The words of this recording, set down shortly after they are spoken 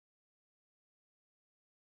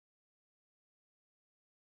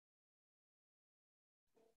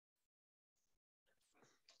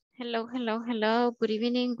Hello, hello, hello. Good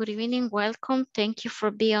evening, good evening. Welcome. Thank you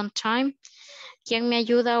for being on time. ¿Quién me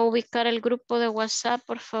ayuda a ubicar el grupo de WhatsApp,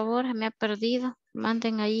 por favor? Me ha perdido.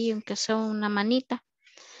 Manden ahí, aunque sea una manita.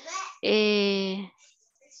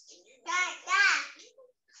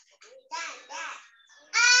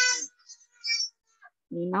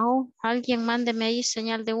 No, alguien mándeme ahí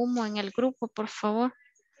señal de humo en el grupo, por favor.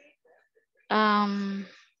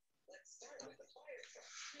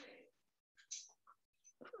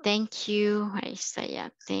 Thank you. Ahí está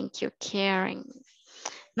ya. Thank you, Karen.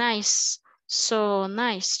 Nice. So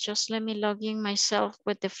nice. Just let me log in myself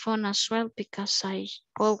with the phone as well because I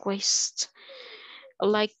always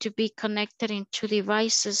like to be connected in two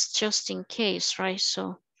devices just in case, right?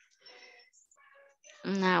 So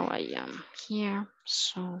now I am here.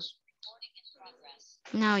 So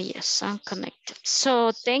now, yes, I'm connected.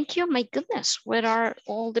 So thank you. My goodness, where are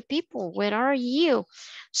all the people? Where are you?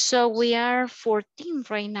 So we are 14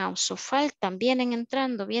 right now. So faltan, vienen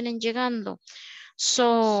entrando, vienen llegando.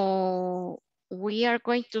 So we are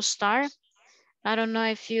going to start. I don't know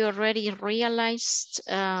if you already realized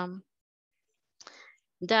that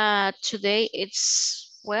today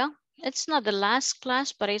well, it's not the last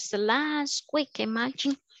class, but it's the last week,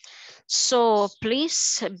 imagine. So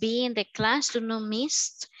please be in the class, do not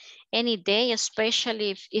miss any day,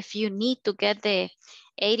 especially if you need to get the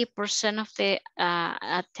 80% of the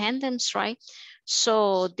attendance, right?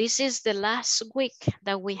 So this is the last week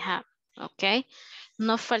that we have, okay?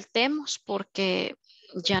 No faltemos porque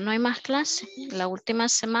ya no hay más clase. La última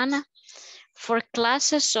semana for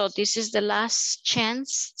classes, so this is the last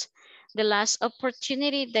chance, the last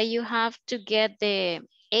opportunity that you have to get the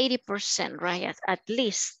 80%, right? At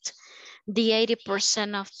least the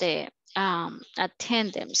 80% of the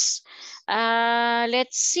attendance.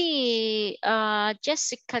 Let's see,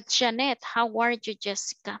 Jessica Janet, how are you,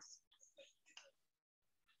 Jessica?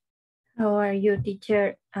 How are you,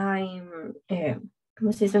 teacher? I'm,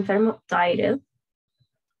 ¿cómo se dice enfermo? Tired.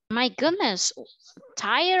 My goodness,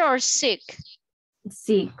 tired or sick?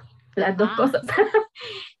 Sí, las dos cosas.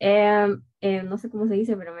 No sé cómo se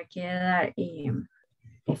dice, pero me quiere dar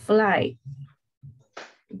fly,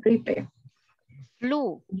 gripe.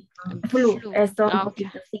 Flu. Esto un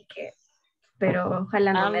poquito así que, pero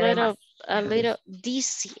ojalá no me dé más. A little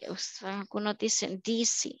dizzy, algunos dicen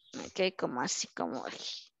dizzy, okay, como así como,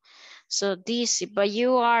 so dizzy, but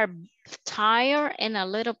you are tired and a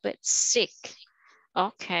little bit sick,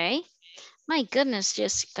 okay. My goodness,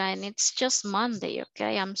 Jessica, and it's just Monday,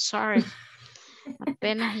 okay, I'm sorry.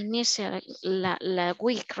 Apenas inicia la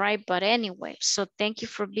week, right? But anyway, so thank you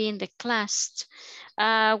for being the class.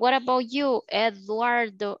 What about you,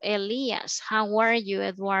 Eduardo Elias? How are you,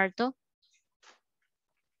 Eduardo?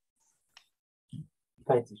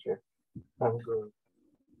 Hi, teacher. I'm good.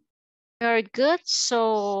 Very good.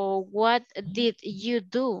 So what did you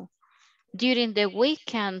do during the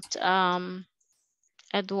weekend,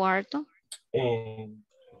 Eduardo?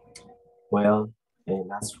 Well,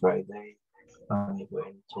 last Friday, I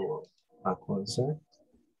went to a concert.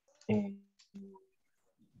 And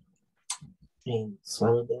in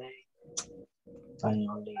Saturday, I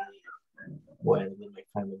only went with my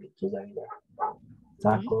family to the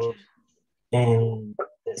tacos. And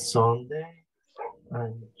the Sunday,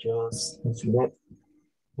 I just slept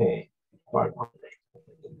part of the day.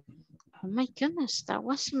 Oh my goodness, that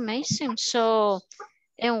was amazing. So,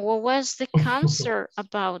 and what was the concert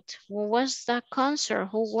about? What was that concert?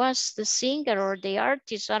 Who was the singer or the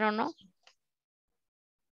artist? I don't know.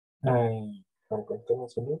 Oh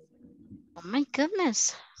my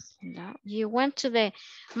goodness. No, you went to the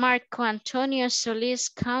Marco Antonio Solis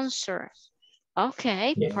concert.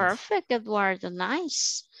 Okay, yes. Perfect, Eduardo.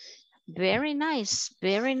 Nice. Very nice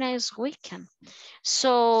weekend.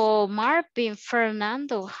 So Marvin,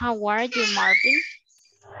 Fernando, how are you, Marvin?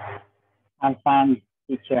 I'm fine,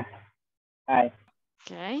 teacher. Hi.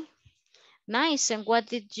 Okay, nice. And what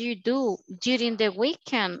did you do during the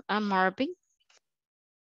weekend, Marvin?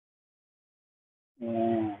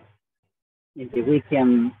 In the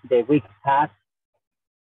weekend, the week past,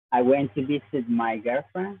 I went to visit my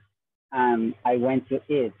girlfriend and I went to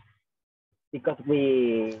eat because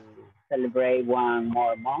we celebrate one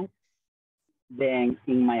more month. Then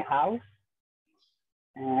in my house,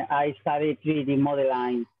 I studied 3D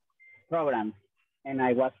modeling programs and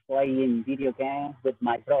I was playing video games with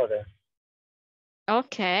my brother.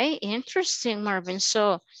 Okay, interesting, Marvin.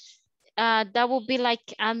 So that would be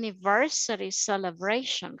like anniversary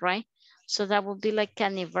celebration, right? So that would be like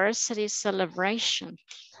anniversary celebration.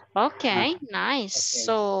 Okay, nice. Okay.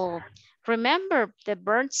 So remember the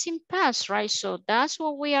birds in past, right? So that's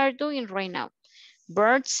what we are doing right now.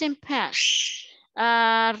 Birds in past.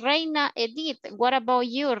 Reina Edith, what about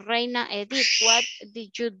you, Reina Edith? What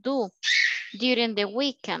did you do during the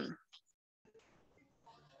weekend?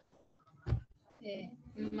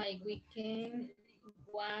 My weekend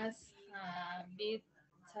was a bit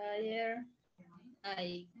tired.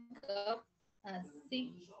 I got at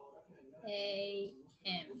 6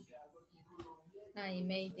 a.m. I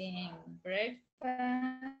made them breakfast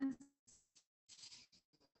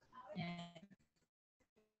and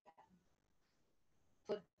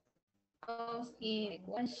put clothes in the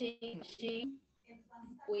washing machine.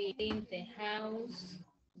 We cleaned the house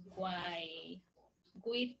while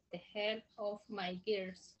with the help of my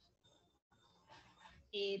girls.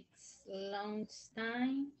 It's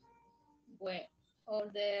lunchtime. We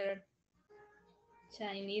ordered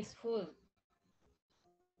Chinese food.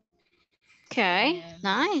 Okay,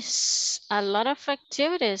 nice. A lot of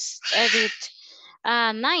activities, Edith.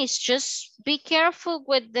 Nice. Just be careful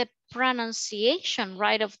with the pronunciation,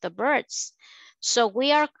 right, of the words. So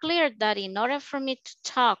we are clear that in order for me to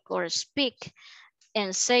talk or speak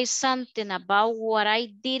and say something about what I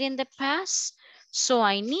did in the past, so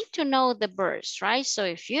I need to know the verbs, right? So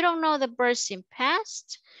if you don't know the verbs in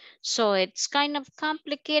past, so it's kind of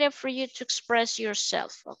complicated for you to express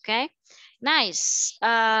yourself, okay? Nice.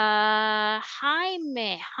 Jaime,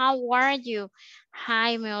 how are you?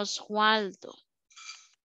 Jaime Oswaldo.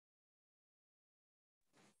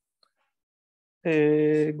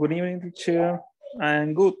 Good evening, teacher.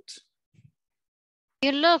 I'm good.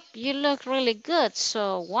 You look really good.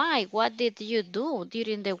 So why? What did you do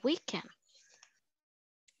during the weekend?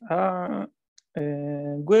 Well,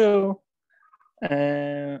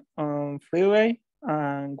 on Friday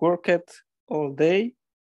and worked all day.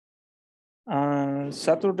 And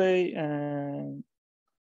Saturday and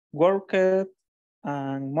worked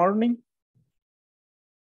and morning.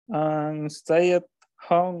 And stay at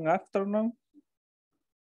home afternoon.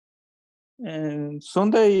 And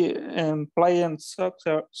Sunday and playing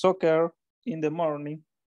soccer in the morning.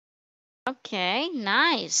 Okay,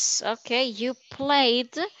 nice. Okay, you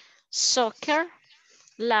played soccer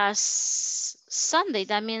last Sunday.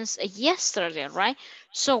 That means yesterday, right?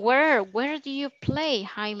 So where do you play,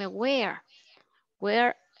 Jaime? Where?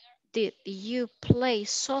 Where did you play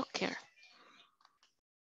soccer?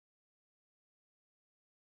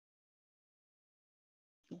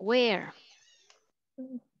 Where?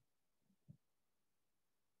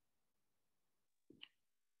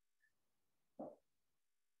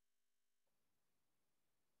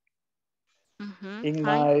 In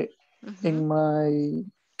Hi. my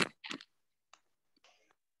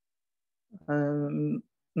mm,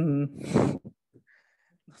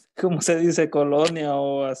 ¿cómo se dice? Colonia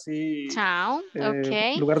o así. Town,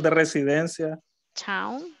 okay. Lugar de residencia.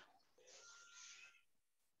 Town.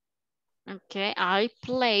 Okay, I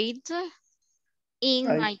played in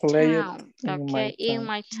my town. Okay, in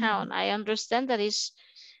my town. I understand that it's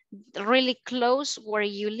really close where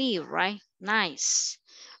you live, right? Nice.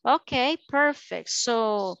 Okay, perfect.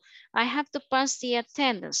 So I have to pass the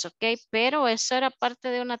attendance, okay? Pero eso era parte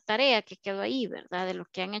de una tarea que quedó ahí, ¿verdad? De lo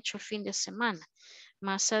que han hecho el fin de semana.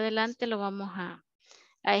 Más adelante lo vamos a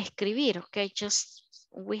escribir, okay? Just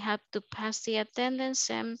we have to pass the attendance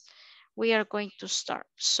and we are going to start.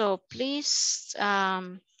 So please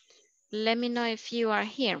let me know if you are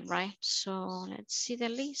here, right? So let's see the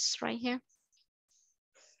list right here.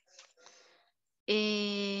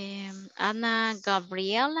 Ana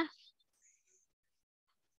Gabriela.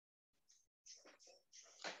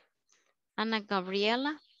 Ana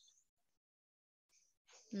Gabriela.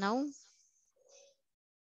 No.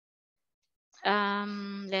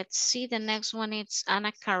 Let's see, the next one is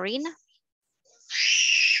Ana Karina.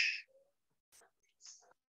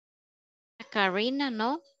 Karina,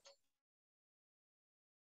 no.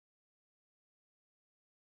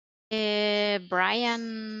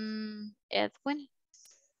 Brian Edwin.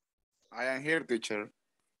 I am here, teacher.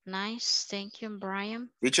 Nice, thank you, Brian.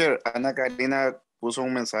 Teacher, Ana Karina puso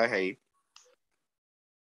un mensaje ahí.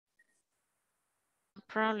 No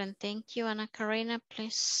problem, thank you, Ana Karina,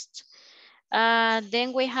 please.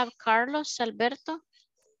 Then we have Carlos Alberto.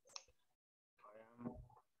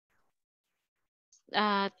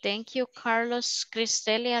 Thank you, Carlos.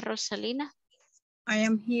 Cristelia Rosalina. I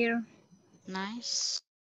am here. Nice.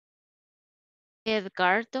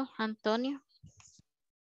 Edgardo Antonio.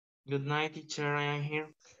 Good night, teacher. I am here.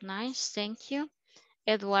 Nice, thank you.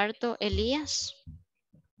 Eduardo Elias.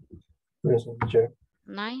 Present, teacher.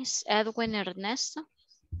 Nice. Edwin Ernesto.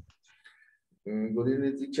 Good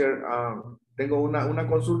evening, teacher. Tengo una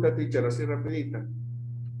consulta, teacher, así rapidita.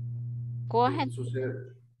 Go ahead.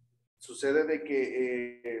 Sucede de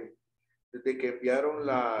que desde que enviaron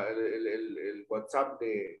el WhatsApp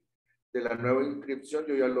de la nueva inscripción,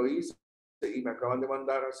 yo ya lo hice y me acaban de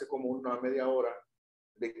mandar hace como una media hora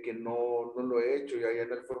de que no lo he hecho, ya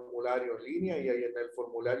en el formulario en línea y ahí en el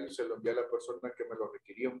formulario se lo envié a la persona que me lo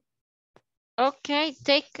requirió. Ok,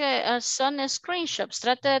 take some screenshots.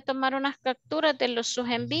 Trate de tomar unas capturas de sus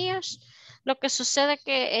envíos. Lo que sucede es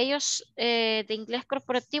que ellos de inglés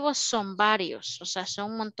corporativo son varios, o sea,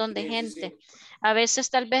 son un montón de gente. Sí. A veces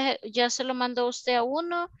tal vez ya se lo mandó usted a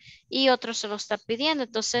uno y otro se lo está pidiendo.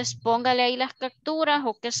 Entonces póngale ahí las capturas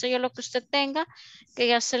o qué sé yo lo que usted tenga que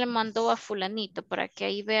ya se le mandó a fulanito para que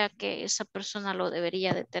ahí vea que esa persona lo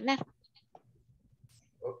debería de tener.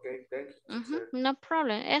 Ok, thank you. No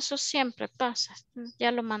problem. Eso siempre pasa.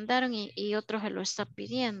 Ya lo mandaron y otro se lo está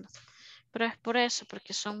pidiendo. Pero es por eso,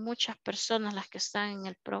 porque son muchas personas las que están en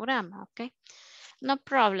el programa, ¿ok? No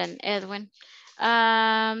problem, Edwin.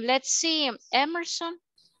 Let's see, Emerson.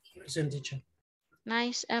 Present, teacher.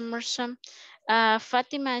 Nice, Emerson.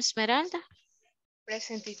 Fátima Esmeralda.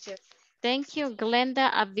 Present, teacher. Thank you. Glenda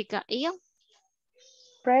Abigail.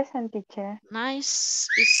 Present, teacher. Nice.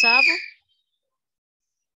 Isabo.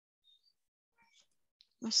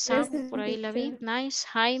 Isabo, por ahí la vi. Nice.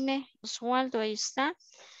 Jaime Oswaldo, ahí está.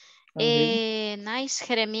 Nice.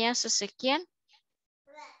 Jeremías Ezequiel.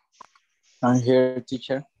 I'm here,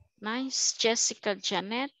 teacher. Nice. Jessica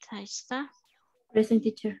Janet, ahí está. Present,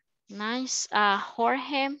 teacher. Nice.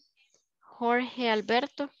 Jorge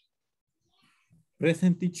Alberto.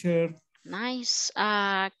 Present, teacher. Nice.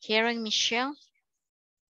 Karen Michelle.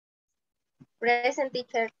 Present,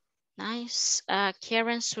 teacher. Nice.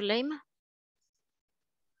 Karen Suleima.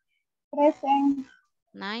 Present.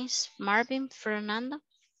 Nice. Marvin Fernando.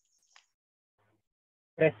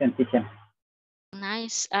 Present, teacher.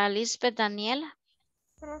 Nice. Lisbeth Daniela.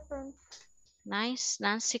 Present. Nice.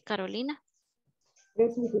 Nancy Carolina.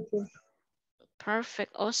 Present, teacher.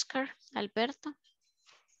 Perfect. Oscar Alberto.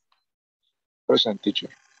 Present, teacher.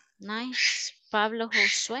 Nice. Pablo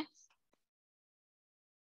Josué.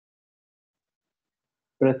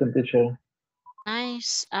 Present, teacher.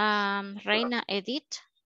 Nice. Reina Edith.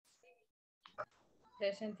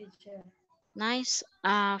 Present, teacher. Nice.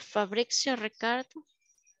 Fabricio Ricardo.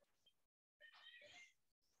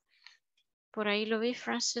 Por ahí lo vi,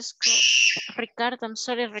 Francisco. Ricardo, I'm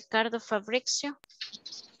sorry, Ricardo Fabricio.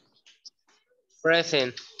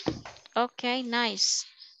 Present. Okay, nice.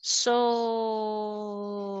 So,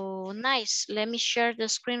 nice. Let me share the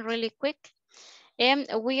screen really quick. And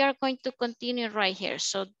we are going to continue right here.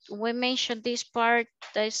 So we mentioned this part,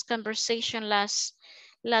 this conversation last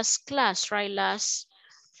class, right? Last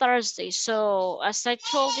Thursday. So as I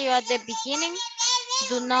told you at the beginning,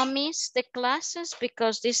 do not miss the classes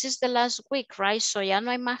because this is the last week, right? So ya no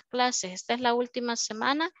hay más clases. Esta es la última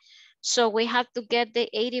semana. So we have to get the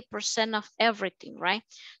 80% of everything, right?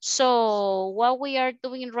 So what we are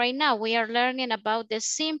doing right now, we are learning about the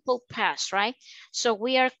simple past, right? So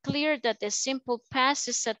we are clear that the simple past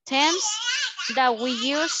is a tense that we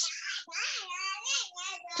use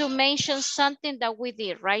to mention something that we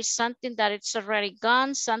did, right? Something that it's already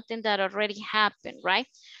gone, something that already happened, right?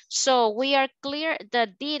 So we are clear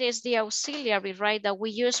that did is the auxiliary, right? That we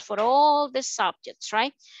use for all the subjects,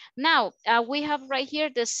 right? Now, we have right here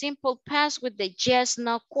the simple past with the yes,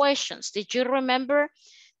 no questions. Did you remember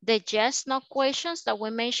the yes, no questions that we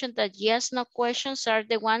mentioned that yes, no questions are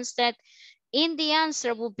the ones that in the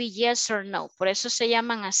answer will be yes or no. Por eso se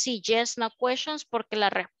llaman así, yes, no questions, porque la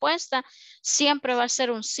respuesta siempre va a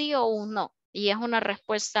ser un sí o un no. Y es una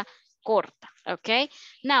respuesta corta, okay?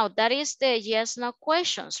 Now, that is the yes, no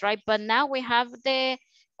questions, right? But now we have the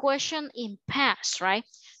question in past, right?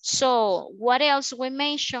 So what else we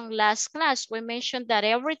mentioned last class? We mentioned that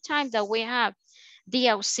every time that we have the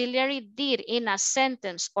auxiliary did in a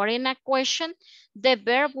sentence or in a question, the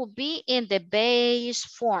verb will be in the base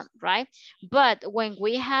form, right? But when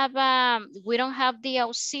we have, we don't have the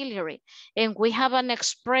auxiliary and we have an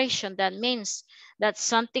expression that means that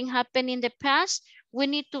something happened in the past, we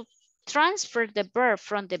need to transfer the verb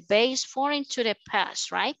from the base form into the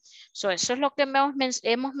past, right? So eso es lo que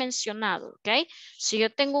hemos mencionado, okay? Si yo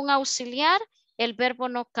tengo un auxiliar, el verbo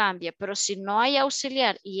no cambia, pero si no hay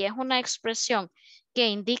auxiliar y es una expresión que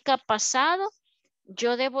indica pasado,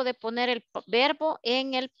 yo debo de poner el verbo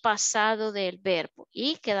en el pasado del verbo.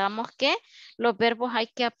 Y quedamos que los verbos hay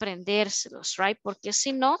que aprendérselos, right? Porque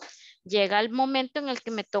si no, llega el momento en el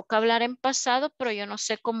que me toca hablar en pasado, pero yo no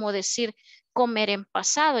sé cómo decir comer en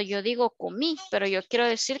pasado. Yo digo comí, pero yo quiero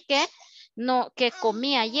decir que no, que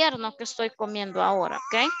comí ayer, no que estoy comiendo ahora,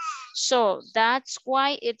 ¿ok? So that's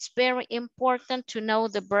why it's very important to know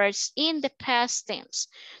the verbs in the past tense.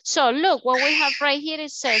 So look, what we have right here,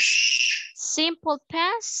 it says simple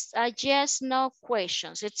past, yes, no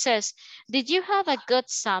questions. It says, did you have a good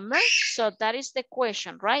summer? So that is the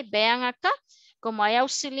question, right? Vean acá, como hay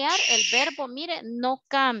auxiliar, el verbo, mire, no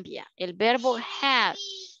cambia. El verbo had.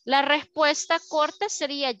 La respuesta corta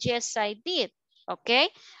sería yes, I did. ¿Ok?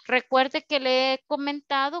 Recuerde que le he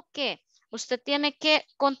comentado que usted tiene que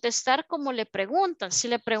contestar como le preguntan. Si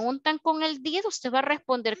le preguntan con el did, usted va a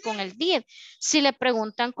responder con el did. Si le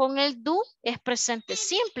preguntan con el do, es presente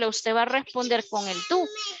simple. Usted va a responder con el do.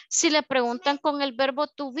 Si le preguntan con el verbo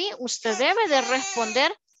to be, usted debe de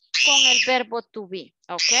responder con el verbo to be.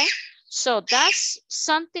 ¿Ok? So that's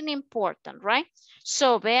something important, right?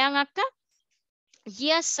 So vean acá.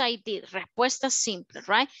 Yes, I did. Respuesta simple,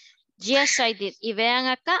 right? Yes, I did. Y vean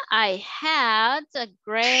acá, I had a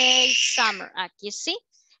great summer. Aquí sí,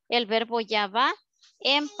 el verbo ya va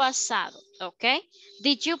en pasado, ¿ok?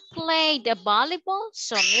 Did you play the volleyball?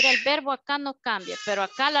 So, mira, el verbo acá no cambia, pero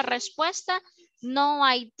acá la respuesta, no,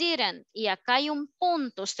 I didn't. Y acá hay un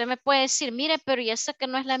punto. Usted me puede decir, mire, pero ¿y esa que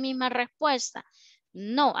no es la misma respuesta?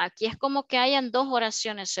 No, aquí es como que hayan dos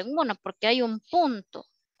oraciones en una, porque hay un punto.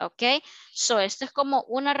 ¿Ok? So, esto es como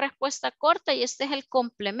una respuesta corta y este es el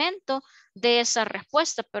complemento de esa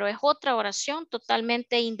respuesta, pero es otra oración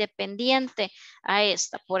totalmente independiente a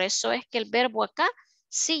esta. Por eso es que el verbo acá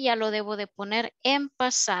sí ya lo debo de poner en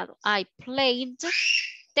pasado. I played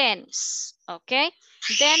tennis. ¿Ok?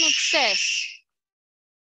 Then it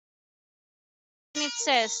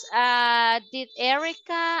says, did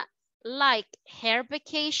Erica like her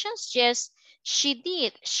vacations? Yes, she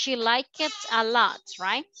did. She liked it a lot,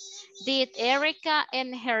 right? Did Erica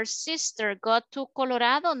and her sister go to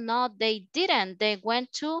Colorado? No, they didn't. They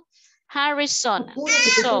went to Arizona.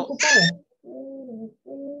 So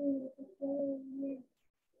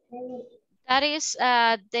that is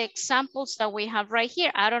the examples that we have right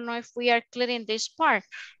here. I don't know if we are clear in this part.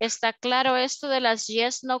 Está claro esto de las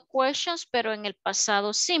yes, no questions, pero en el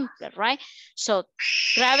pasado simple, right? So,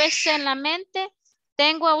 grábese en la mente,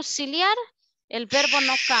 tengo auxiliar, el verbo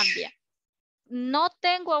no cambia. No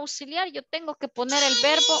tengo auxiliar, yo tengo que poner el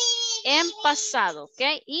verbo en pasado, ¿ok?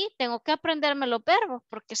 Y tengo que aprenderme los verbos,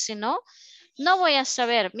 porque si no, no voy a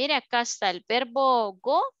saber. Mire, acá está el verbo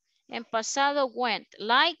go. En pasado went,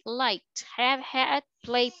 like, liked, have, had,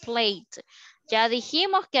 play, played. Ya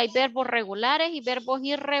dijimos que hay verbos regulares y verbos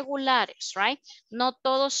irregulares, right? No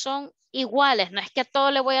todos son iguales. No es que a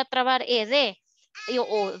todos le voy a trabar ed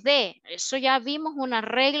o de. Eso ya vimos una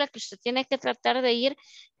regla que usted tiene que tratar de ir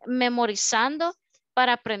memorizando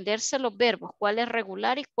para aprenderse los verbos. Cuál es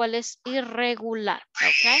regular y cuál es irregular,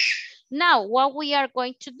 okay? Now, what we are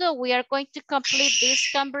going to do, we are going to complete these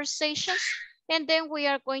conversations and then we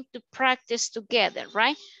are going to practice together,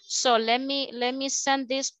 right? So let me send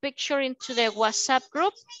this picture into the WhatsApp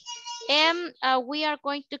group and we are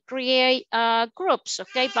going to create groups,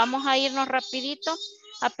 okay? Vamos a irnos rapidito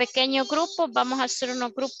a pequeños grupos. Vamos a hacer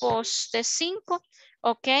unos grupos de 5,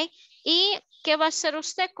 okay? Y ¿qué va a hacer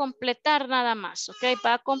usted? Completar nada más, okay?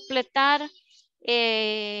 Va a completar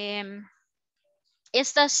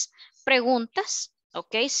estas preguntas,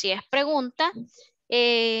 ok, si es pregunta,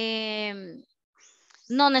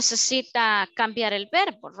 no necesita cambiar el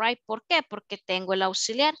verbo, right? ¿Por qué? Porque tengo el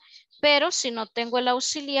auxiliar, pero si no tengo el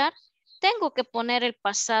auxiliar, tengo que poner el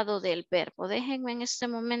pasado del verbo. Déjenme en este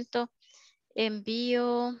momento,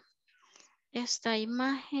 envío esta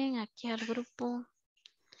imagen aquí al grupo.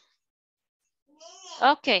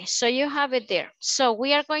 Okay, so you have it there. So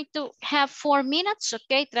we are going to have 4 minutes,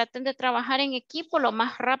 okay? Traten de trabajar en equipo lo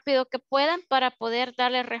más rápido que puedan para poder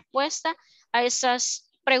darle respuesta a esas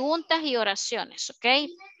preguntas y oraciones,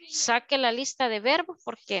 okay? Saque la lista de verbos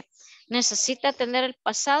porque necesita tener el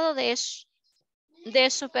pasado de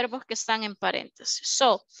esos verbos que están en paréntesis.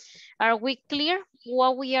 So, are we clear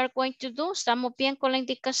what we are going to do? ¿Estamos bien con la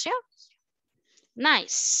indicación?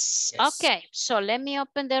 Nice. Yes. Okay, so let me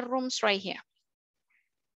open the rooms right here.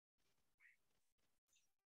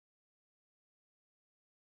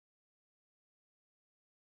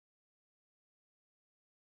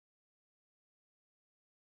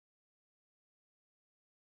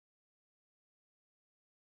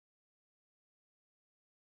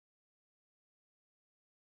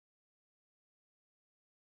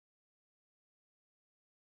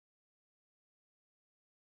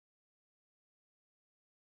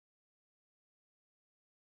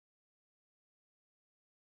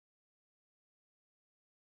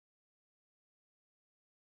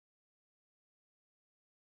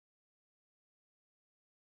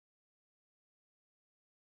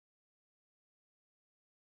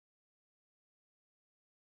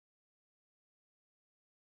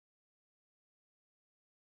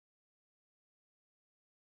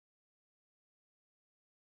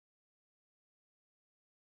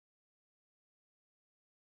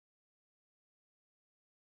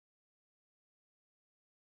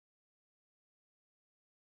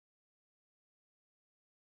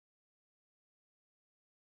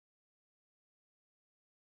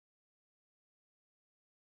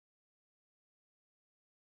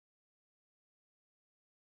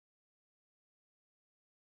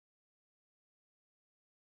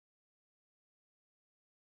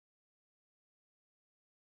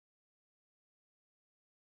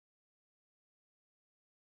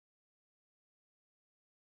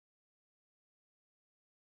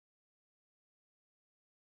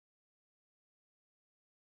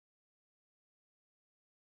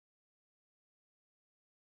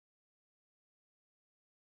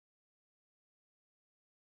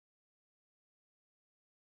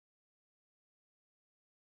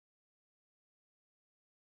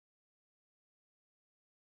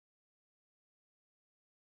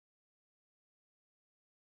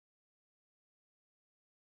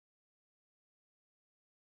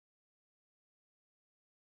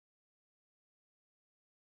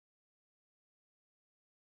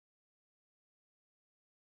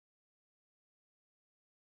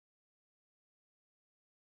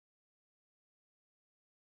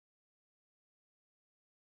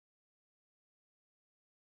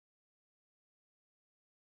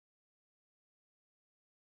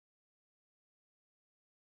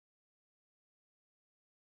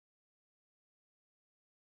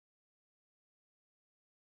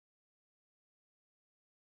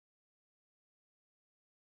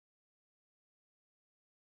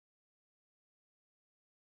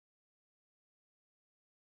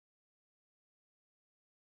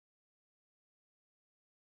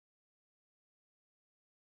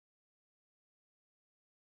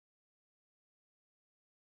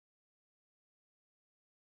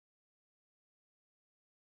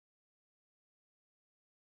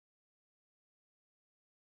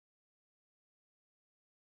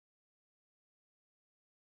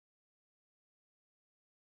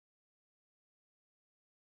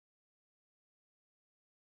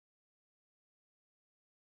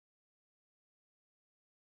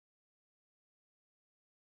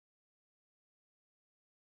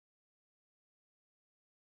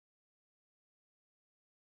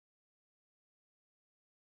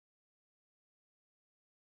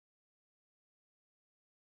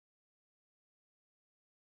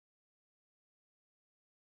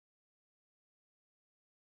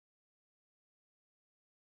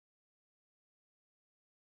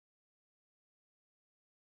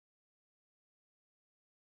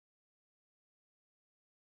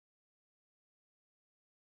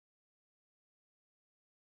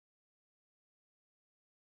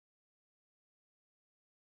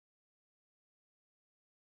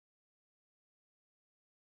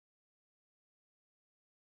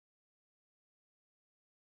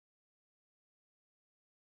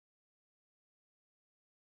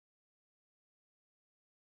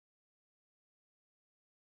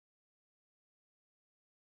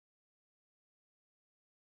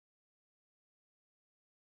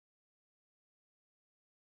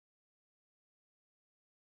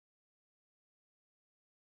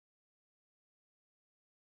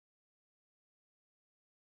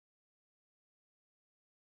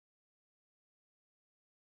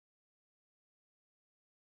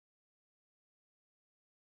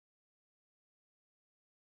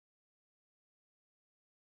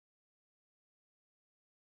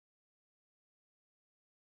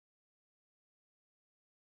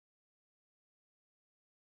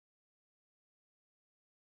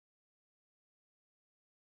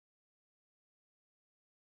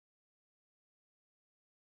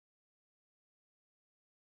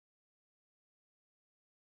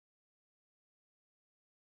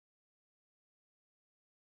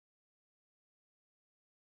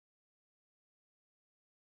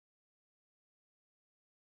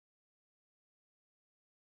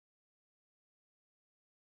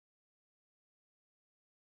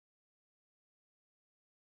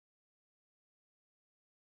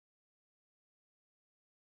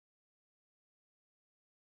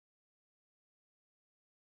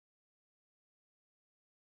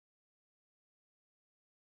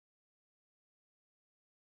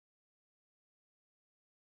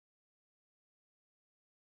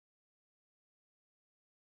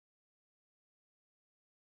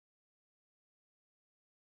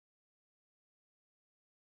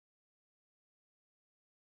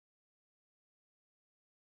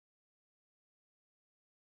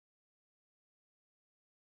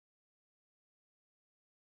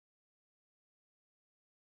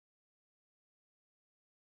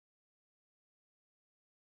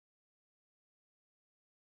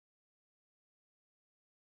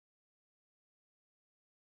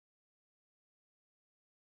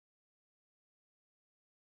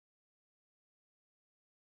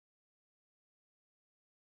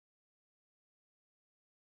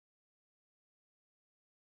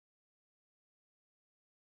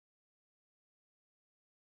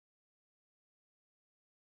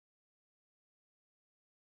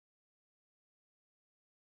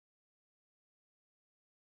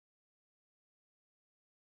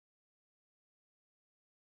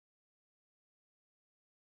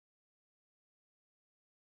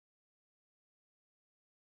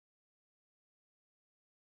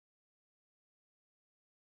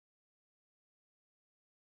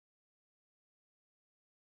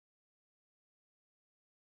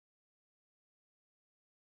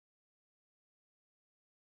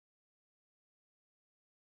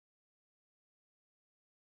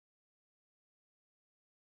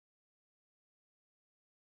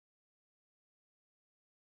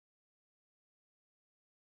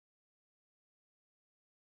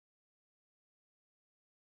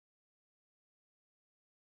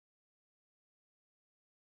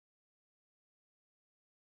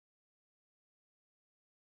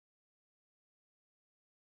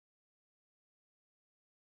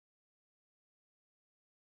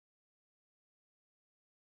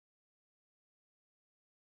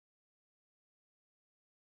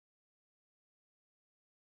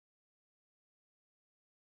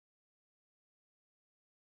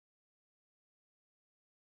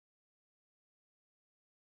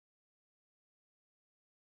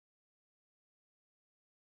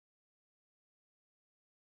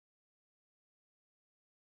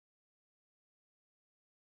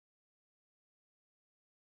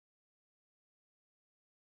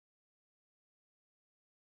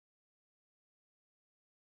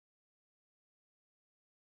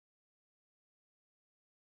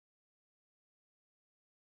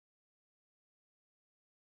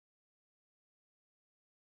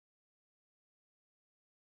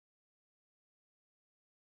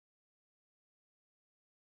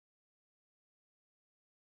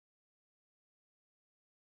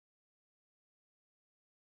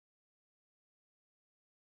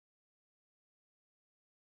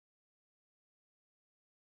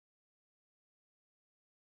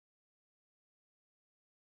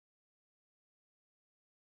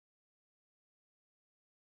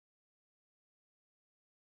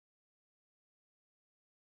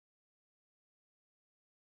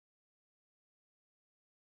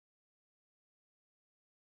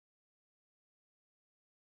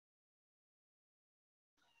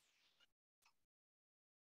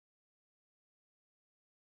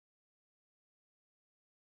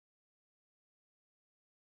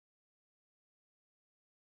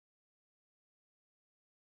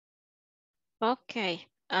 Okay.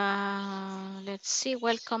 Let's see.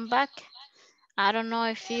 Welcome back. I don't know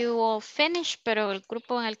if you all finished, pero el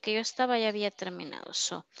grupo en el que yo estaba ya había terminado.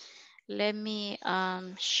 So let me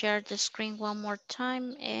share the screen one more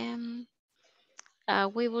time and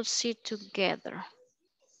we will see together.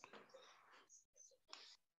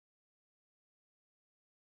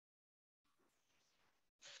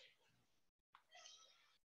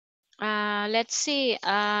 Let's see,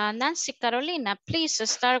 Nancy Carolina, please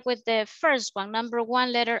start with the first one. Number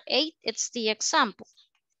 1, letter 8, it's the example.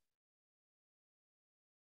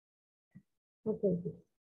 Okay.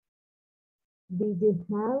 Did you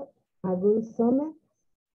have a good summer?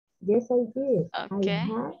 Yes, I did. Okay.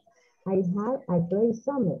 I had a great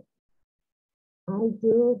summer. I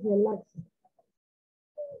do relax.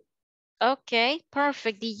 Okay,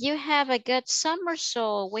 perfect. Did you have a good summer?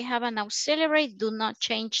 So we have an auxiliary, do not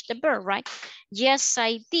change the verb, right? Yes,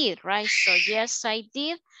 I did, right? So yes, I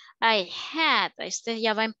did. I had, este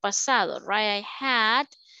ya va en pasado, right? I had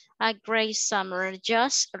a great summer,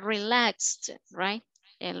 just relaxed, right?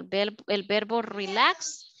 El verbo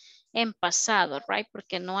relax en pasado, right?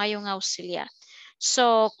 Porque no hay un auxiliar.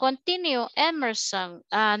 So continue, Emerson,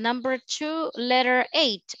 number 2, letter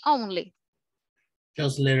 8 only.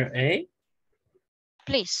 Just letter A?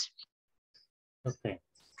 Please. Okay.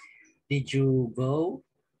 Did you go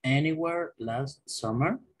anywhere last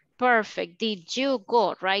summer? Perfect. Did you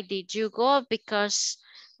go, right? Did you go? Because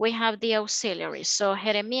we have the auxiliary. So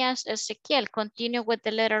Jeremias Ezequiel, continue with the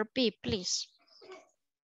letter B, please.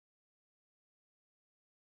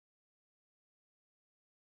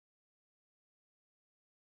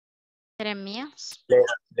 Jeremias.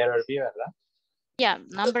 Letter B, ¿verdad? Yeah,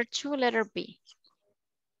 number 2, letter B.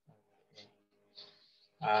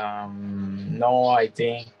 No, I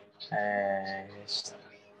think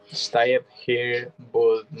stay up here,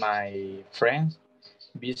 but my friends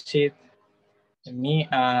visit me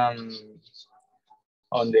on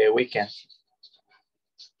the weekend.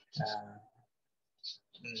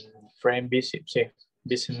 Friend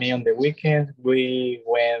visit me on the weekend. We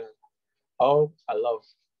went out a lot.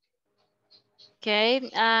 Okay,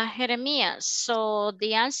 Jeremias. So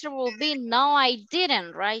the answer will be no, I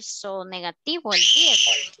didn't, right? So negativo, el did.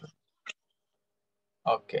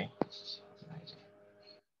 Okay.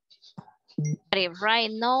 Right?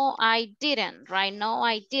 No, I didn't, right? No,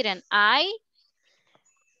 I didn't. I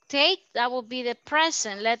take, that will be the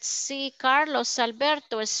present. Let's see, Carlos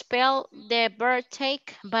Alberto, spell the verb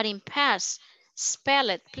take, but in past. Spell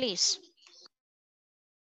it, please.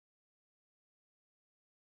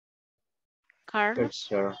 Carlos.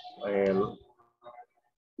 Sure.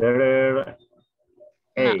 Letter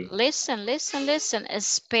A. No, listen.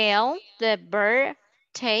 Spell the verb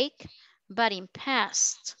take, but in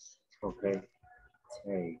past. Okay.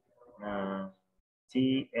 Take.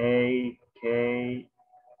 T-A-K-E-D.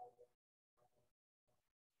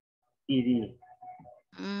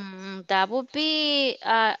 That would be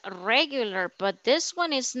regular, but this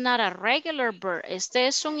one is not a regular verb. Este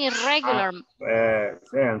es un irregular.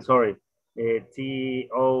 I'm sorry. T-O-K-E.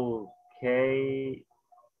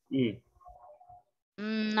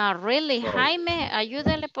 Not really. Sorry. Jaime,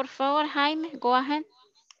 ayúdele por favor, Jaime. Go ahead.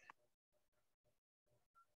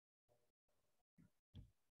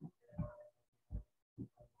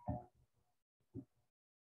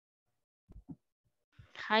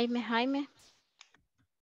 Jaime.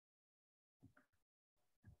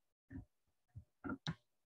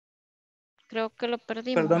 Creo que lo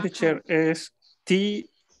perdimos. Perdón, teacher, es T-O-O-K.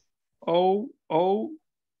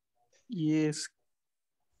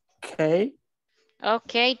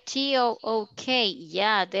 Okay, T-O-O-K.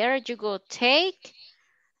 Yeah, there you go. Take,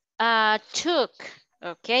 took.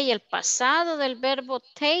 Okay, el pasado del verbo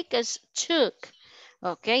take es took.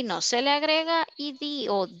 Ok, no se le agrega ed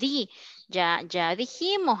o di. Ya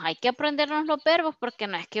dijimos, hay que aprendernos los verbos porque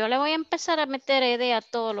no es que yo le voy a empezar a meter ed a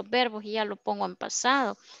todos los verbos y ya lo pongo en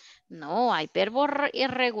pasado. No, hay verbos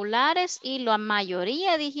irregulares y la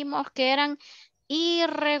mayoría dijimos que eran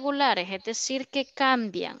irregulares, es decir, que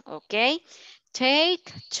cambian, ¿ok? Take,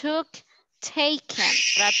 took, taken.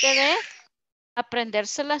 Trate de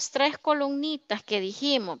aprenderse las 3 columnitas que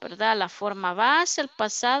dijimos, ¿verdad? La forma base, el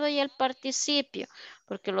pasado y el participio,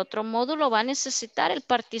 porque el otro módulo va a necesitar el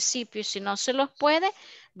participio y si no se los puede,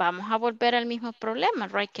 vamos a volver al mismo problema,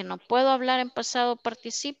 right? Que no puedo hablar en pasado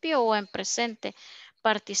participio o en presente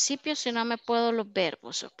participio si no me puedo los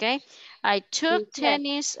verbos, ¿ok? I took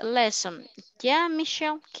tennis lesson. Yeah,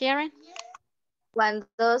 Michelle, Karen.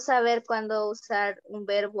 ¿Cuándo saber cuándo usar un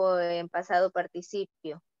verbo en pasado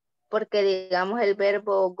participio? Porque digamos el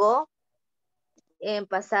verbo go en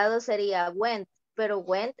pasado sería went, pero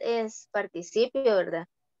went es participio, ¿verdad?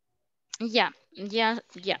 Ya,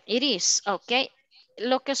 it is, ok.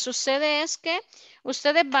 Lo que sucede es que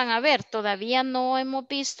ustedes van a ver, todavía no hemos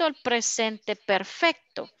visto el presente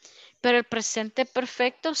perfecto, pero el presente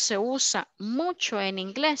perfecto se usa mucho en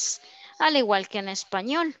inglés, al igual que en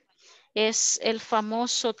español. Es el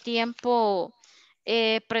famoso tiempo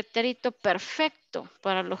pretérito perfecto.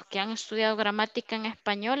 Para los que han estudiado gramática en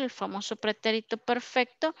español, el famoso pretérito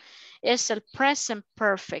perfecto es el present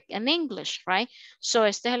perfect en English, right? So,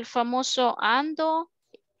 este es el famoso ando,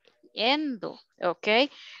 endo, ¿ok?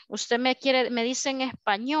 Usted me dice en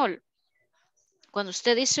español, cuando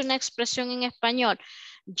usted dice una expresión en español,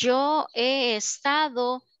 yo he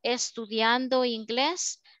estado estudiando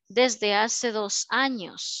inglés desde hace 2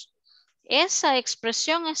 años. Esa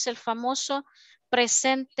expresión es el famoso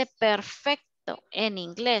presente perfecto en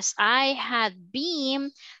inglés. I had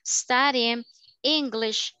been studying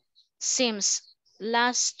English since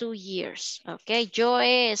last 2 years. Ok, yo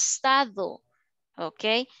he estado,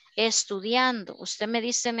 ok, estudiando. Usted me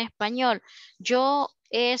dice en español, yo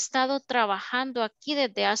he estado trabajando aquí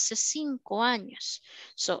desde hace 5 años.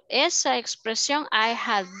 So, esa expresión, I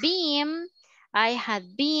had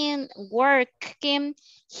been working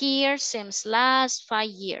here since last 5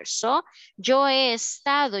 years. So, yo he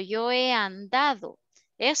estado, yo he andado.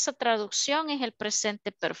 Esa traducción es el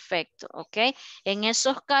presente perfecto, ¿ok? En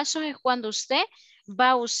esos casos es cuando usted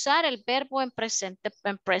va a usar el verbo en present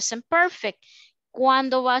perfect.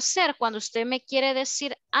 ¿Cuándo va a ser? Cuando usted me quiere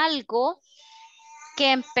decir algo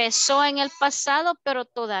que empezó en el pasado, pero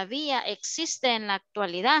todavía existe en la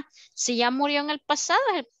actualidad. Si ya murió en el pasado,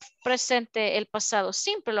 es el presente, el pasado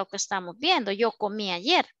simple, lo que estamos viendo. Yo comí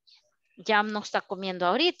ayer, ya no está comiendo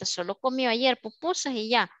ahorita, solo comió ayer pupusas y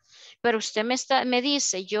ya. Pero usted me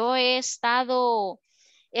dice, yo he estado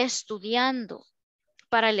estudiando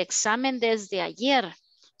para el examen desde ayer.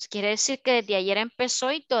 Quiere decir que desde ayer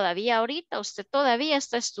empezó y todavía ahorita usted todavía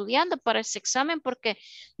está estudiando para ese examen porque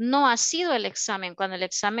no ha sido el examen. Cuando el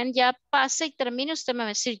examen ya pase y termine, usted me va a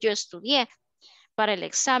decir, yo estudié para el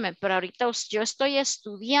examen, pero ahorita yo estoy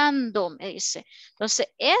estudiando, me dice. Entonces,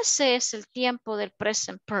 ese es el tiempo del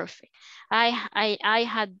present perfect. I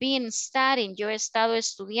had been studying, yo he estado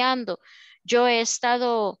estudiando, yo he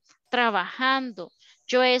estado trabajando,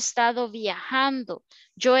 yo he estado viajando,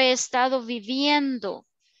 yo he estado viviendo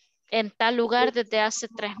en tal lugar desde hace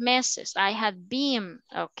 3 meses. I had been,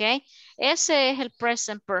 ¿ok? Ese es el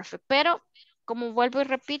present perfect, pero como vuelvo y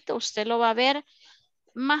repito, usted lo va a ver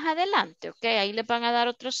más adelante, ¿ok? Ahí les van a dar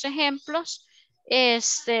otros ejemplos,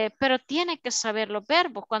 pero tiene que saber los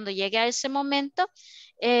verbos. Cuando llegue a ese momento,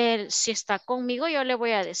 si está conmigo, yo le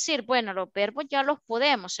voy a decir, bueno, los verbos ya los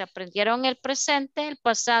podemos, se aprendieron el presente, el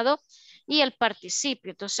pasado y el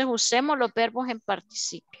participio. Entonces, usemos los verbos en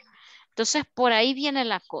participio. Entonces, por ahí viene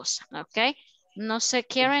la cosa, ¿ok? No sé,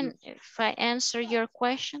 Karen, if I answer your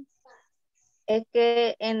question. Es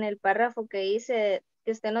que en el párrafo que hice,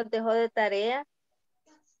 que usted nos dejó de tarea,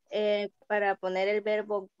 para poner el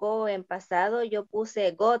verbo go en pasado, yo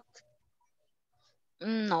puse got.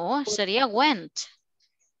 No, sería went.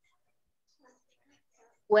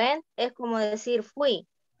 Went es como decir fui.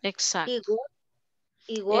 Exacto.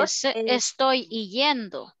 Y got estoy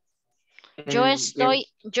yendo. Yo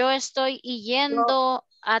estoy yendo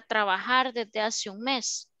a trabajar desde hace un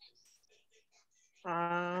mes.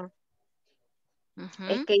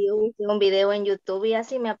 Es que yo hice un video en YouTube y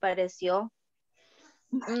así me apareció.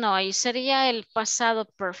 No, ahí sería el pasado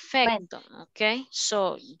perfecto, ¿ok?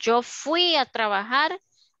 So, yo fui a trabajar,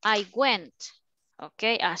 I went, ¿ok?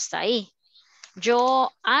 Hasta ahí.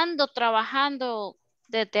 Yo ando trabajando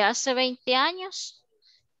desde hace 20 años,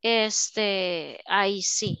 ahí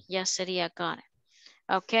sí, ya sería got it.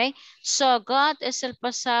 Okay, so got es el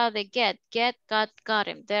pasado de get, got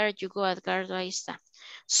him. There you go, Edgardo, ahí está.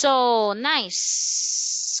 So,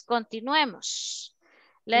 nice. Continuemos.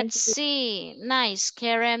 Let's see. Nice,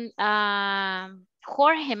 Karen.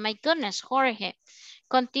 Jorge, my goodness, Jorge.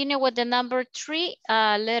 Continue with the number 3,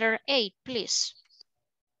 letter 8, please.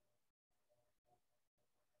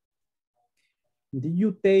 Did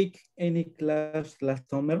you take any class last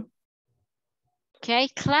summer? Okay,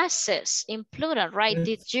 classes in plural, right? Yes.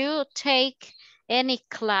 Did you take any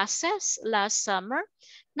classes last summer?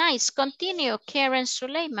 Nice. Continue, Karen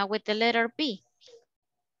Suleima, with the letter B.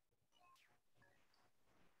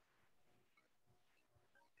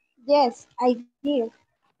 Yes, I did.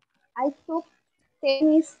 I took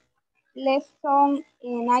tennis lesson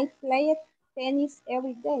and I played tennis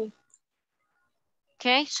every day.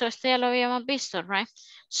 Okay, so este ya lo habíamos visto, right?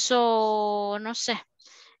 So, no sé.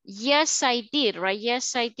 Yes, I did, right?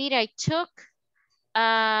 Yes, I did. I took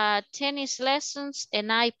tennis lessons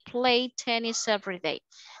and I played tennis every day.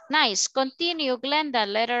 Nice. Continue, Glenda.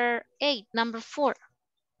 Letter 8, number 4.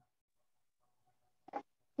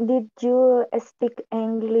 Did you speak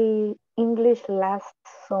English last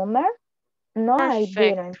summer? No, Perfect. I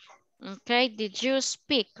didn't. Okay, did you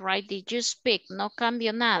speak, right? Did you speak? No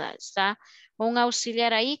cambio nada. Está un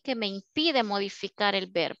auxiliar ahí que me impide modificar el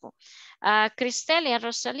verbo. Cristelia,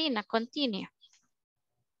 Rosalina, continue.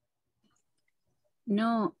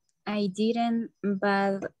 No, I didn't,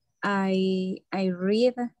 but I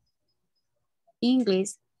read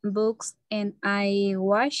English books and I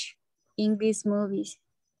watch English movies.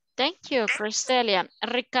 Thank you, Cristelia.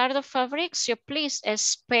 Ricardo Fabrizio, please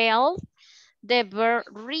spell the verb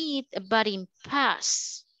read, but in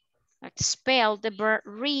past. Spell the verb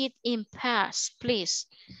read in past, please.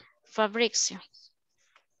 Fabrizio.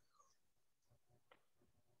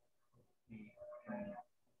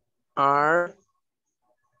 R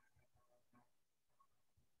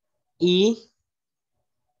E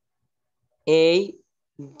A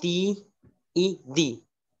D E D.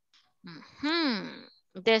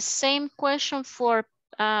 The same question for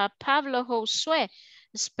Pablo Josue.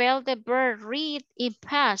 Spell the verb read in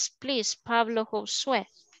past, please, Pablo Josue.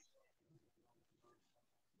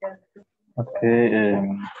 Okay.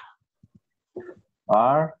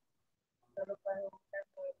 R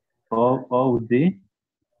O D.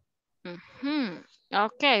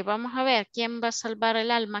 Ok, vamos a ver quién va a salvar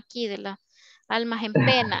el alma aquí de las almas en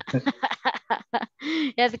pena.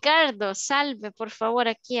 Edgardo, salve por favor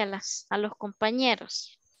aquí a los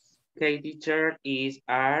compañeros. Okay, teacher, is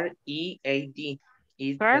R-E-A-D.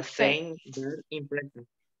 It's the same verb in present.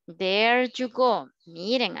 There you go.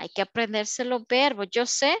 Miren, hay que aprenderse los verbos. Yo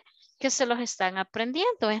sé que se los están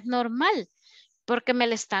aprendiendo, es normal. Porque me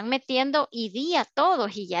le están metiendo id a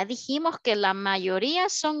todos y ya dijimos que la mayoría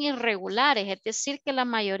son irregulares, es decir, que la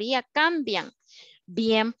mayoría cambian.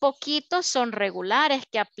 Bien poquitos son regulares,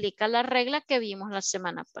 que aplica la regla que vimos la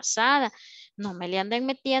semana pasada. No me le anden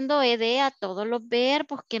metiendo ed a todos los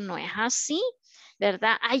verbos, que no es así,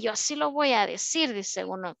 ¿verdad? Yo así lo voy a decir, dice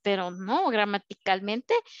uno, pero no,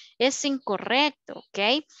 gramaticalmente es incorrecto,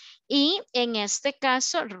 ¿ok? Y en este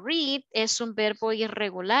caso, read es un verbo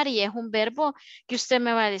irregular y es un verbo que usted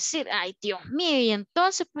me va a decir, ay, Dios mío, y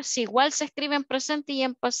entonces, pues igual se escribe en presente y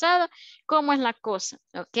en pasado, ¿cómo es la cosa?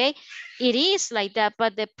 ¿Ok? It is like that,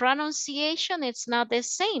 but the pronunciation is not the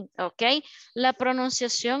same, ¿ok? La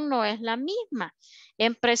pronunciación no es la misma.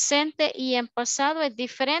 En presente y en pasado es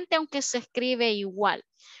diferente, aunque se escribe igual.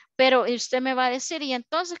 Pero usted me va a decir, ¿y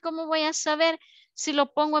entonces cómo voy a saber si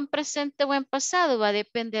lo pongo en presente o en pasado? Va a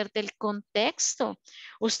depender del contexto.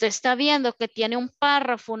 Usted está viendo que tiene un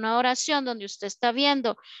párrafo, una oración donde usted está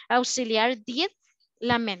viendo auxiliar did.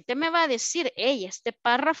 La mente me va a decir, hey, este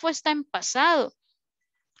párrafo está en pasado.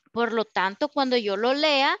 Por lo tanto, cuando yo lo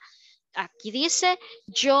lea, aquí dice,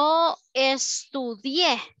 yo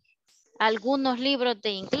estudié algunos libros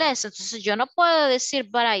de inglés. Entonces yo no puedo decir,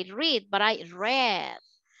 but I read, but I read.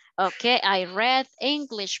 Ok, I read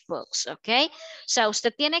English books, ok. O sea,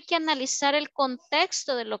 usted tiene que analizar el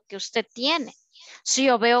contexto de lo que usted tiene. Si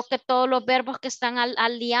yo veo que todos los verbos que están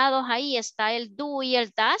aliados ahí, está el do y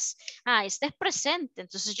el das, este es presente.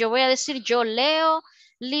 Entonces yo voy a decir, yo leo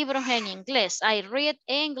libros en inglés. I read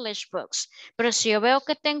English books. Pero si yo veo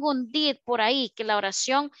que tengo un did por ahí, que la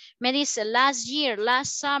oración me dice last year,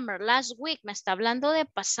 last summer, last week, me está hablando de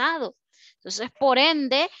pasado. Entonces, por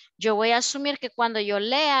ende, yo voy a asumir que cuando yo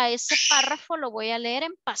lea ese párrafo, lo voy a leer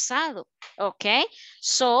en pasado, ¿ok?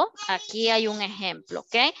 So, aquí hay un ejemplo,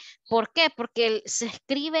 ¿ok? ¿Por qué? Porque se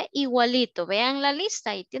escribe igualito. Vean la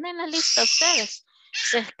lista, ahí tienen la lista ustedes.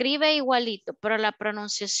 Se escribe igualito, pero la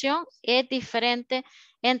pronunciación es diferente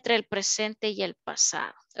entre el presente y el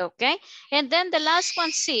pasado, ¿ok? And then the last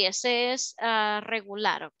one, sí, ese es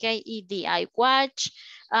regular, ¿ok? ED, I watch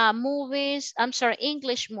movies,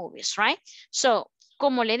 English movies, right? So,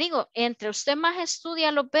 como le digo, entre usted más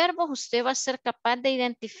estudia los verbos, usted va a ser capaz de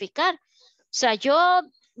identificar. O sea, yo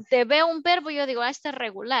te veo un verbo y yo digo, este es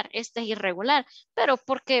regular, este es irregular, pero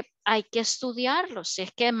porque hay que estudiarlo. Si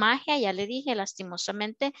es que magia, ya le dije,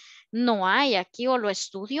 lastimosamente no hay aquí, o lo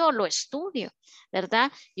estudio,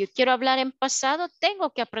 ¿verdad? Yo quiero hablar en pasado,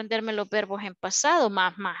 tengo que aprenderme los verbos en pasado.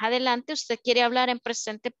 Más adelante, usted quiere hablar en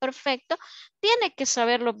presente perfecto, tiene que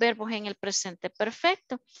saber los verbos en el presente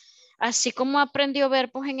perfecto. Así como aprendió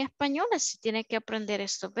verbos en español, así tiene que aprender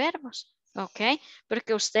estos verbos. ¿Ok?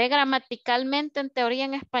 Porque usted gramaticalmente en teoría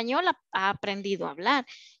en español ha aprendido a hablar.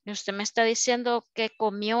 Y usted me está diciendo que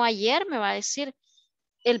comió ayer, me va a decir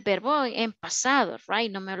el verbo en pasado, right?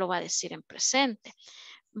 No me lo va a decir en presente.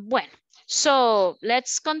 Bueno, So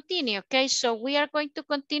let's continue, okay? So we are going to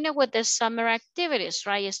continue with the summer activities,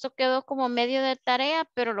 right? Esto quedó como medio de tarea,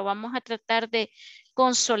 pero lo vamos a tratar de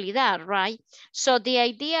consolidar, right? So the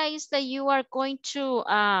idea is that you are going to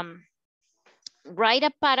write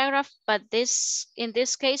a paragraph, but in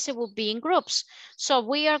this case, it will be in groups. So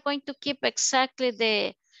we are going to keep exactly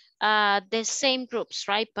the same groups,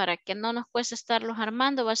 right? Para que no nos cueste estarlos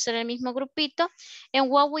armando, va a ser el mismo grupito. And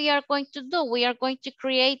what we are going to do, we are going to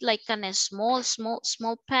create like a small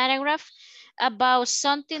paragraph about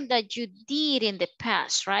something that you did in the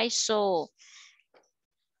past, right? So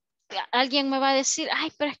alguien me va a decir,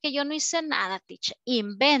 ay, pero es que yo no hice nada, teacher.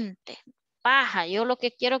 Invente. Paja, yo lo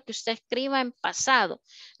que quiero que usted escriba en pasado.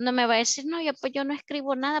 No me va a decir, no, pues yo no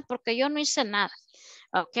escribo nada porque yo no hice nada.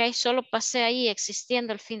 Ok, solo pasé ahí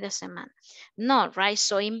existiendo el fin de semana. No, right,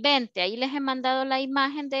 so invente. Ahí les he mandado la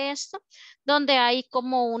imagen de esto, donde hay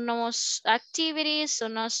como unos activities,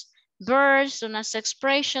 unos verbs, unas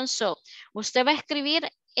expressions. So, usted va a escribir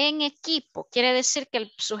en equipo. Quiere decir que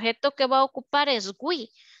el sujeto que va a ocupar es we.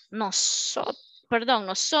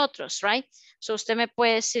 Nosotros, right? So usted me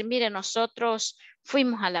puede decir, mire, nosotros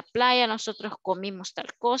fuimos a la playa, nosotros comimos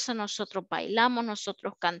tal cosa, nosotros bailamos,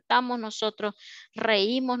 nosotros cantamos, nosotros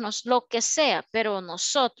reímos, lo que sea, pero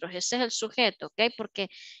nosotros, ese es el sujeto, ¿ok? Porque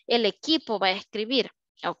el equipo va a escribir,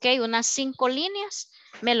 ¿ok? Unas 5 líneas,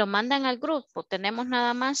 me lo mandan al grupo, tenemos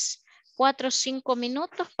nada más 4 o 5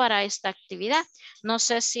 minutos para esta actividad. No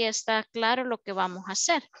sé si está claro lo que vamos a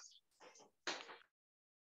hacer.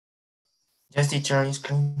 Yes, teacher, it's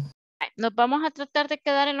clear. Nos vamos a tratar de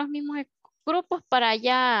quedar en los mismos grupos para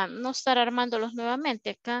ya no estar armándolos nuevamente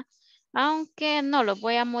acá. Aunque no, los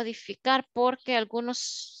voy a modificar porque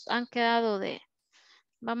algunos han quedado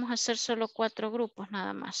vamos a hacer solo 4 grupos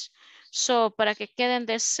nada más. So, para que queden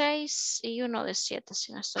de 6 y uno de 7,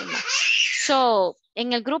 si no estoy mal. So,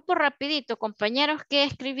 en el grupo rapidito, compañeros, ¿qué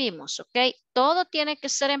escribimos? Ok, todo tiene que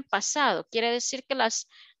ser en pasado. Quiere decir que las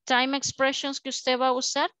time expressions que usted va a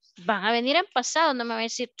usar van a venir en pasado. No me va a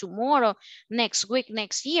decir tomorrow, next week,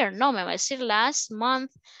 next year. No, me va a decir last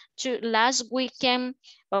month, last weekend,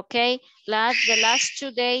 ok, the last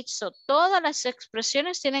 2 dates. So, todas las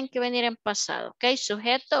expresiones tienen que venir en pasado, ok.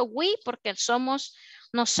 Sujeto we porque somos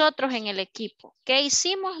nosotros en el equipo. ¿Qué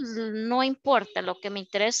hicimos? No importa. Lo que me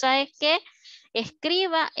interesa es que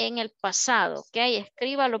escriba en el pasado, ok.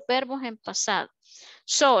 Escriba los verbos en pasado.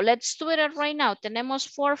 So, let's do it right now.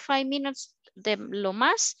 Tenemos 4 o 5 minutes de lo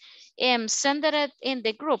más. Send it in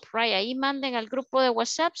the group, right? Ahí manden al grupo de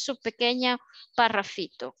WhatsApp su pequeña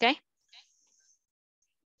parrafito, ok.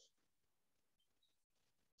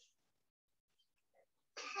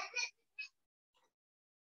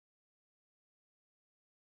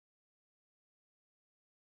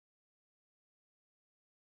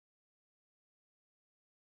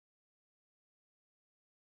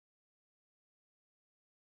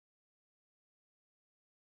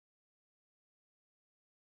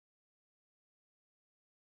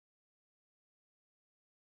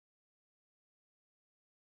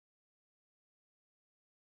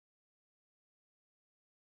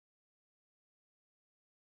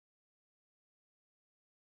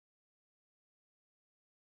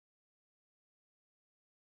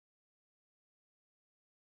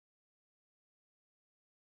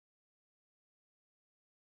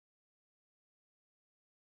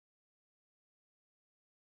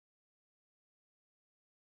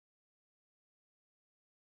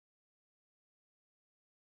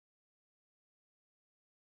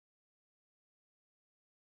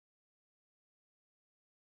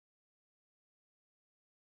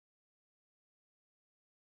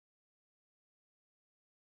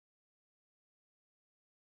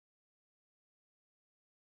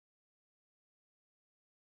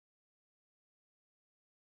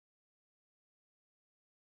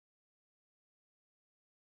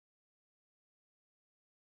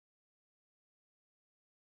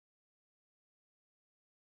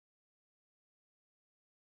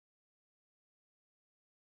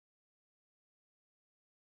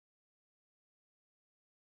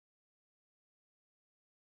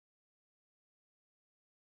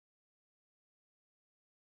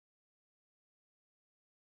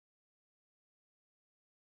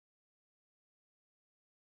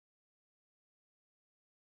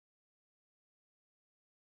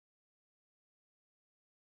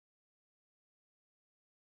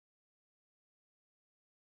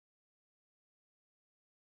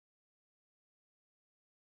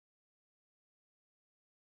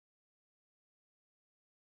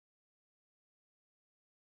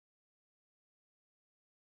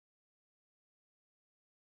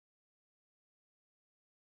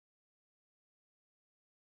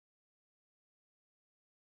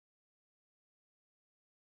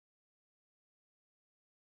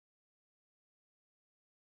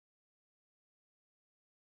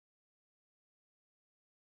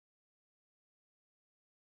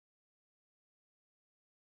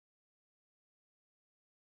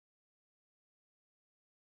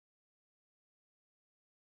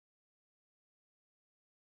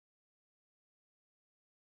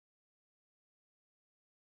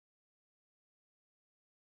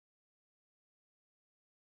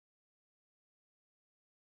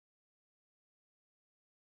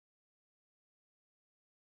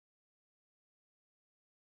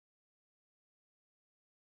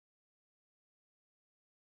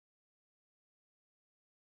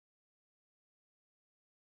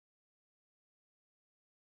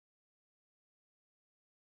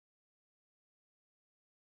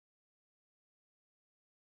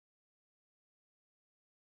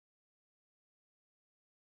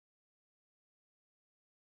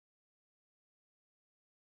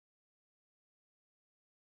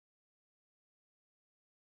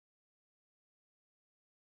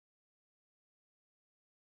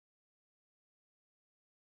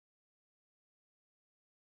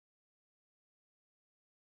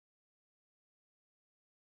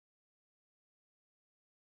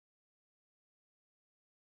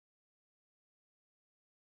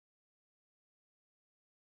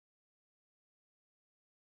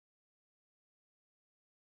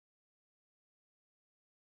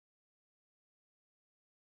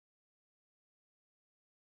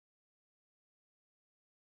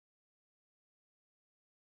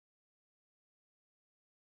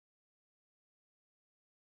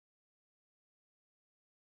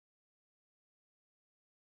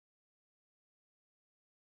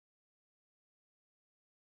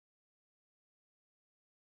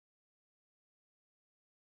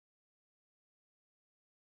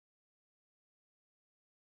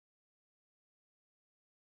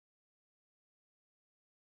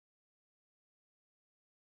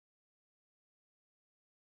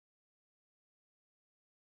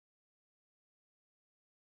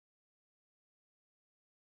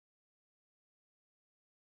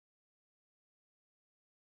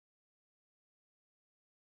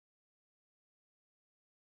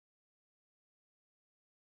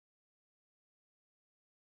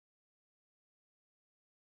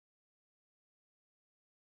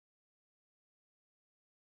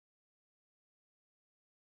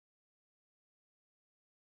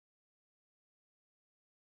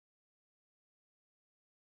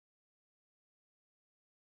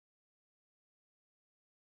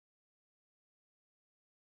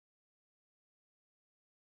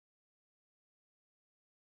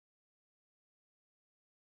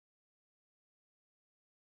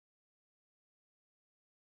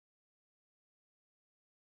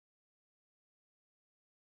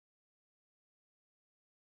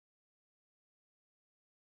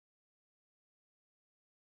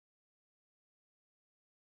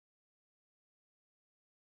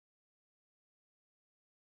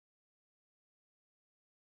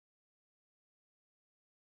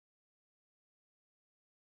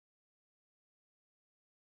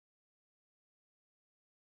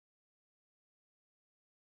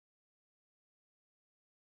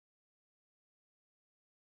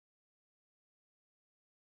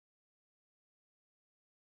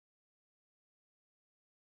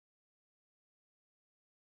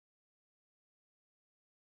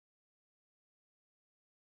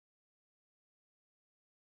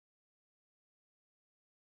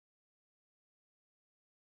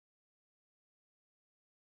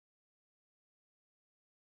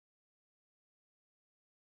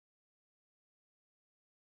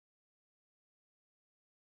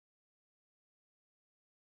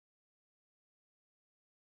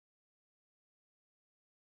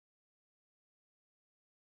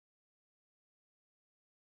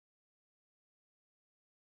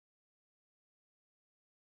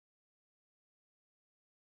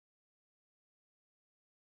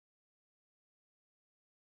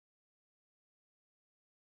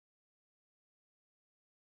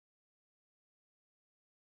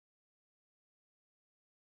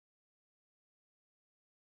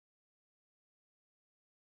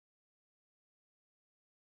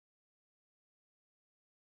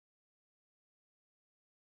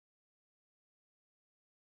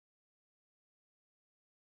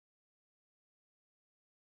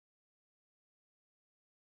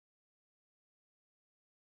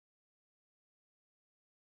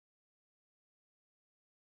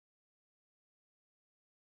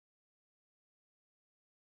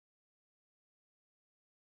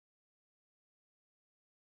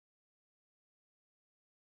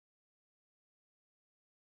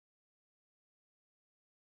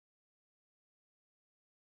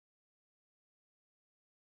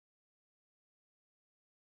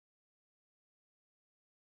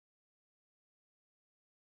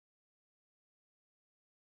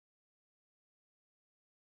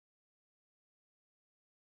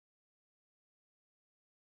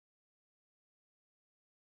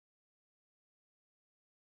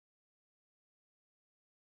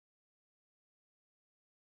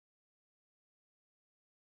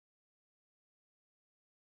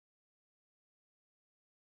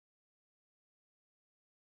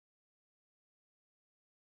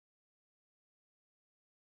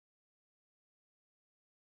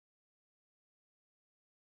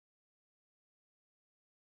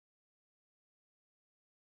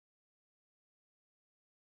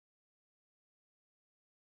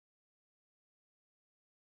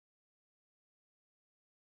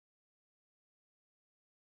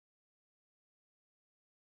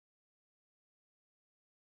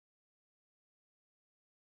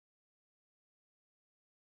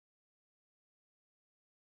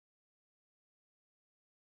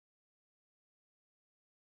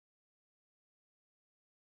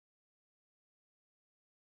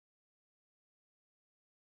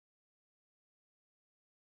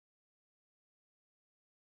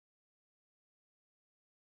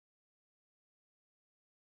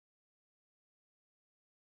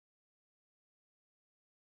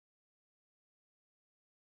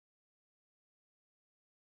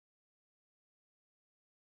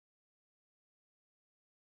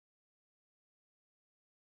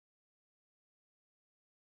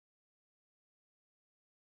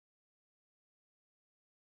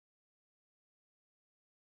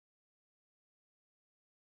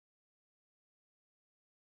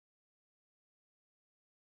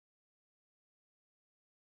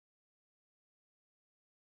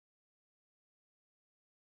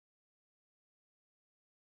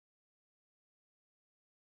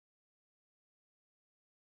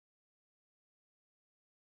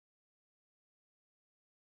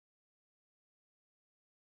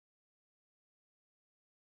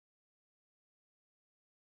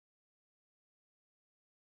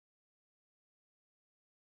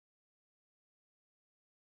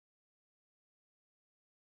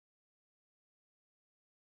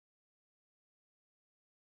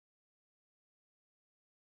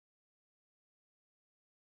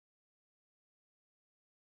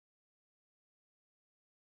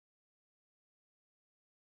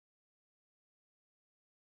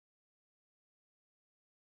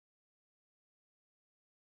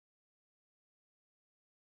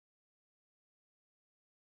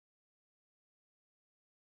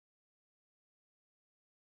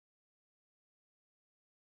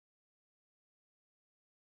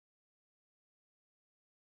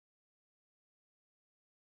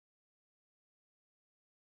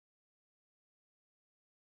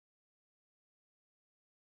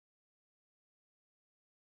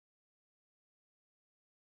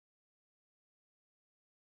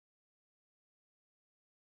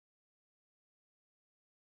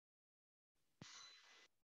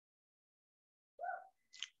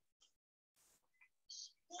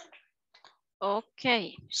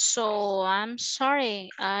 Okay, so I'm sorry.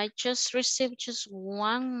 I just received just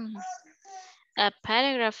one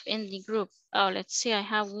paragraph in the group. Oh, let's see, I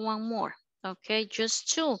have one more. Okay,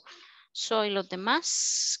 just two. So, ¿y los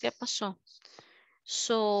demás? ¿Qué pasó?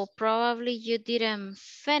 So, probably you didn't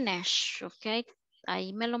finish, okay?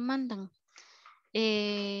 Ahí me lo mandan.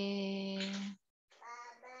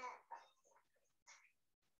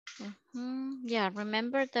 Yeah,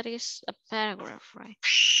 remember that is a paragraph, right?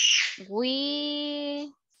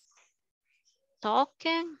 We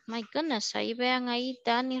talking, my goodness, ahí vean ahí,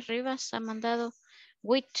 Dani Rivas ha mandado.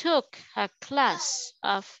 We took a class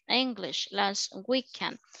of English last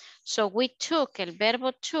weekend. So we took, el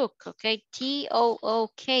verbo took, okay,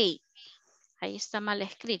 T-O-O-K. Ahí está mal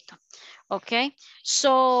escrito. Okay,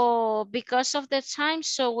 so because of the time,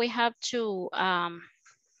 so we have to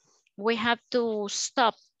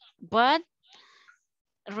stop. But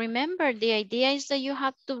remember, the idea is that you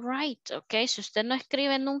have to write, okay? Si usted no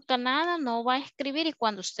escribe nunca nada, no va a escribir. Y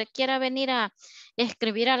cuando usted quiera venir a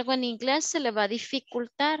escribir algo en inglés, se le va a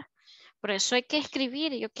dificultar. Por eso hay que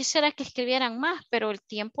escribir. Yo quisiera que escribieran más, pero el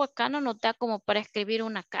tiempo acá no nos da como para escribir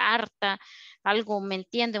una carta, algo, ¿me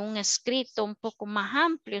entiende? Un escrito un poco más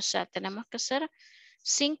amplio. O sea, tenemos que hacer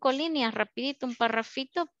 5 líneas, rapidito, un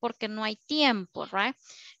parrafito, porque no hay tiempo, right?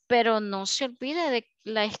 Pero no se olvide de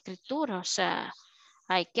la escritura, o sea,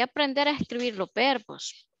 hay que aprender a escribir los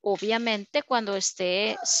verbos. Obviamente, cuando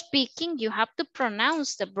esté speaking, you have to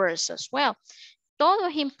pronounce the verbs as well. Todo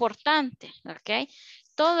es importante, ¿ok?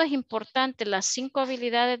 Todo es importante. Las 5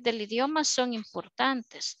 habilidades del idioma son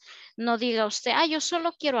importantes. No diga usted, yo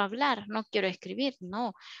solo quiero hablar, no quiero escribir.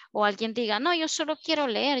 No. O alguien diga, no, yo solo quiero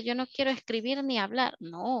leer, yo no quiero escribir ni hablar.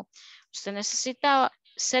 No. Usted necesita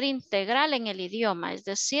ser integral en el idioma, es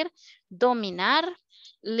decir, dominar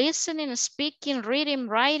listening, speaking, reading,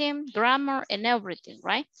 writing, grammar, and everything,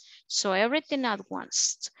 right? So everything at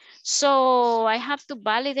once. So I have to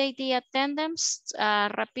validate the attendance.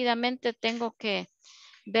 Rápidamente tengo que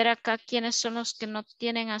ver acá quiénes son los que no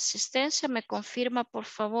tienen asistencia. Me confirma, por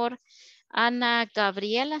favor, Ana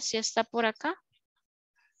Gabriela, si está por acá.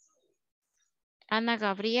 Ana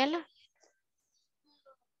Gabriela.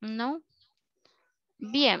 No.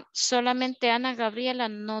 Bien, solamente Ana Gabriela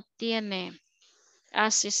no tiene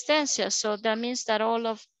asistencia. So that means that all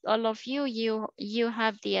of you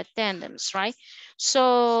have the attendance, right?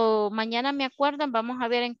 So mañana me acuerdan, vamos a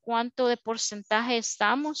ver en cuánto de porcentaje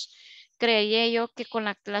estamos. Creía yo que con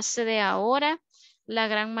la clase de ahora la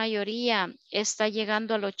gran mayoría está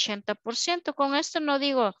llegando al 80%. Con esto no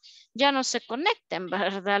digo ya no se conecten,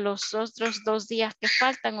 ¿verdad? Los otros 2 días que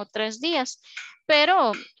faltan o 3 días,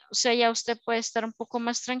 pero o sea, ya usted puede estar un poco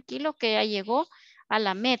más tranquilo que ya llegó a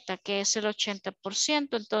la meta, que es el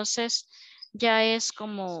 80%. Entonces ya es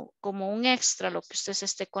como un extra lo que usted se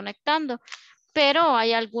esté conectando. Pero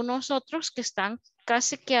hay algunos otros que están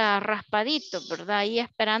casi que a raspadito, ¿verdad? Y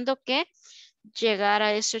esperando que llegara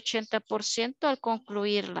a ese 80% al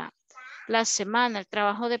concluir la semana. El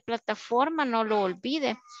trabajo de plataforma no lo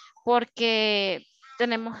olvide porque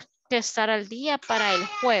tenemos que estar al día para el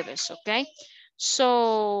jueves, ¿ok?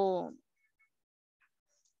 So,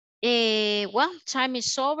 well, time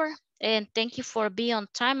is over. And thank you for being on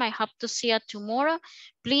time. I hope to see you tomorrow.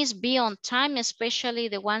 Please be on time, especially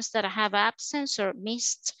the ones that have absence or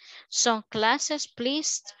missed some classes.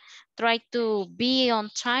 Please try to be on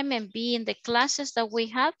time and be in the classes that we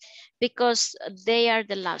have because they are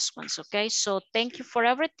the last ones, okay? So thank you for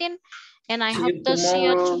everything. And I hope to see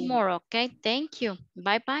you tomorrow, okay? Thank you.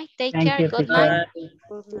 Bye-bye. Take care. Good night.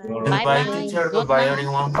 Goodbye, Bye-bye. teacher. Good Goodbye, night.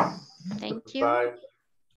 everyone. Thank you. Bye.